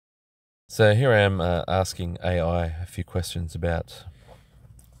So here I am asking AI a few questions about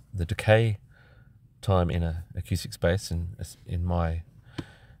the decay time in an acoustic space, and in my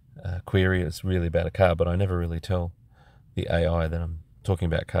query it's really about a car, but I never really tell the AI that I'm talking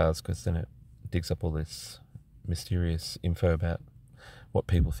about cars, because then it digs up all this mysterious info about what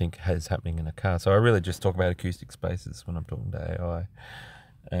people think is happening in a car. So I really just talk about acoustic spaces when I'm talking to AI,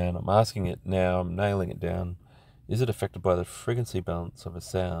 and I'm asking it now, I'm nailing it down. Is it affected by the frequency balance of a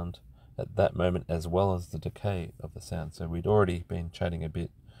sound at that moment as well as the decay of the sound? So we'd already been chatting a bit,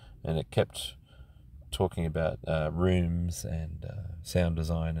 and it kept talking about rooms and sound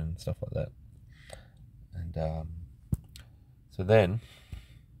design and stuff like that. And so then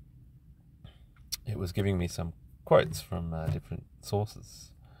it was giving me some quotes from different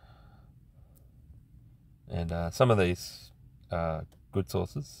sources, and some of these are good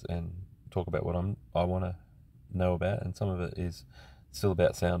sources and talk about what I want to know about, and some of it is still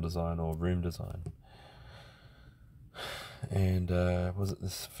about sound design or room design. And was it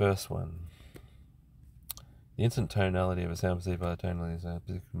this first one? The instant tonality of a sound perceived by the tonality is a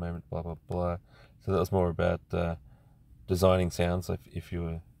particular moment, blah blah blah. So that was more about designing sounds, like if you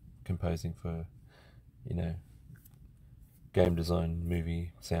were composing for, game design,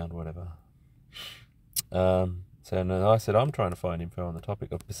 movie, sound, whatever. So then I said I'm trying to find info on the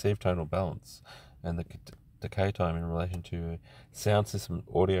topic of perceived tonal balance and the decay time in relation to sound system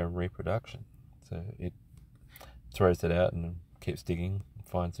audio reproduction. So it throws it out and keeps digging and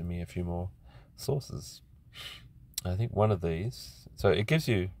finds me a few more sources. I think one of these, so it gives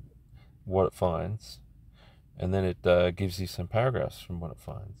you what it finds, and then it gives you some paragraphs from what it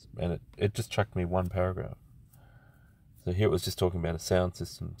finds, and it just chucked me one paragraph. So here it was just talking about a sound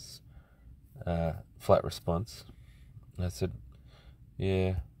system's flat response. And I said,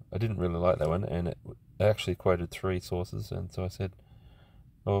 yeah, I didn't really like that one, and it actually quoted 3 sources, and so I said,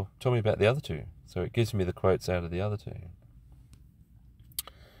 well, tell me about the other 2. So it gives me the quotes out of the other 2.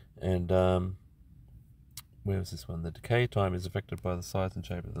 And where was this one? The decay time is affected by the size and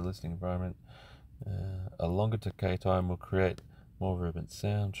shape of the listening environment. A longer decay time will create more reverberant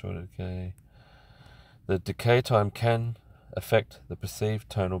sound. Shorter decay. The decay time can affect the perceived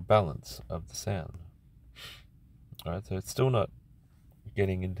tonal balance of the sound. Alright, so it's still not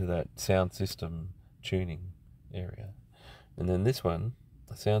getting into that sound system tuning area. And then this one,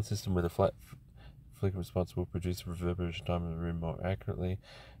 a sound system with a flat flicker response will produce reverberation time in the room more accurately.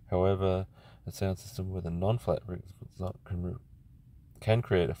 However, a sound system with a non-flat response can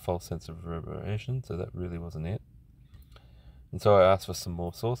create a false sense of reverberation, so that really wasn't it. And so I asked for some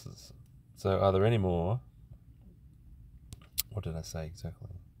more sources. So are there any more? What did I say exactly?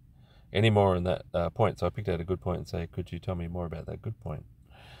 Any more in that point? So I picked out a good point and say, could you tell me more about that good point?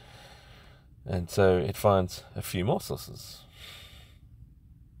 And so it finds a few more sources.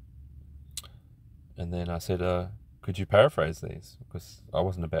 And then I said, could you paraphrase these? Because I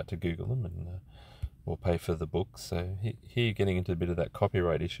wasn't about to Google them and or pay for the books. So here you're getting into a bit of that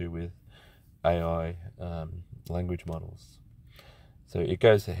copyright issue with AI language models. So it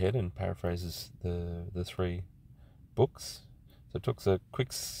goes ahead and paraphrases the 3 books. So it took a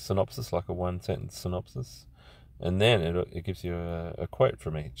quick synopsis, like a 1-sentence synopsis, and then it gives you a quote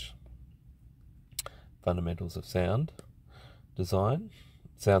from each. Fundamentals of sound design,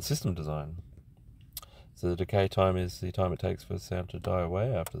 sound system design. So the decay time is the time it takes for the sound to die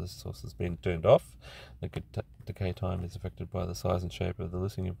away after the source has been turned off. The decay time is affected by the size and shape of the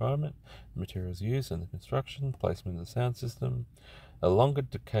listening environment, the materials used, and the construction, placement of the sound system. A longer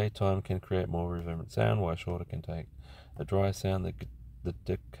decay time can create more reverberant sound, while shorter can take a dry sound. The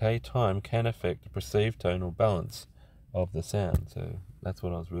decay time can affect the perceived tonal balance of the sound. So that's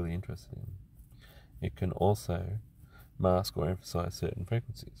what I was really interested in. It can also mask or emphasize certain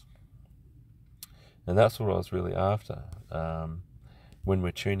frequencies. And that's what I was really after. When we're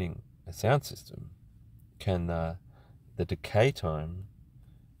tuning a sound system, can the decay time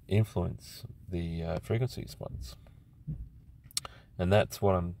influence the frequency response? And that's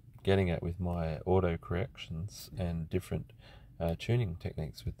what I'm getting at with my auto corrections and different tuning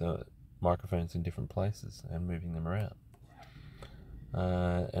techniques with the microphones in different places and moving them around.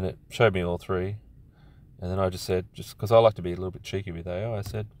 And it showed me all 3. And then I just said, just because I like to be a little bit cheeky with AI, I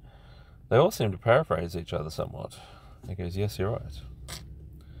said, they all seem to paraphrase each other somewhat. He goes, yes, you're right.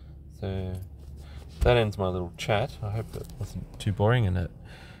 So that ends my little chat. I hope that wasn't too boring, and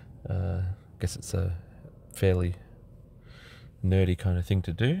I guess it's a fairly nerdy kind of thing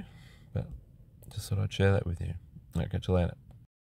to do, but just thought I'd share that with you. I'll catch you later.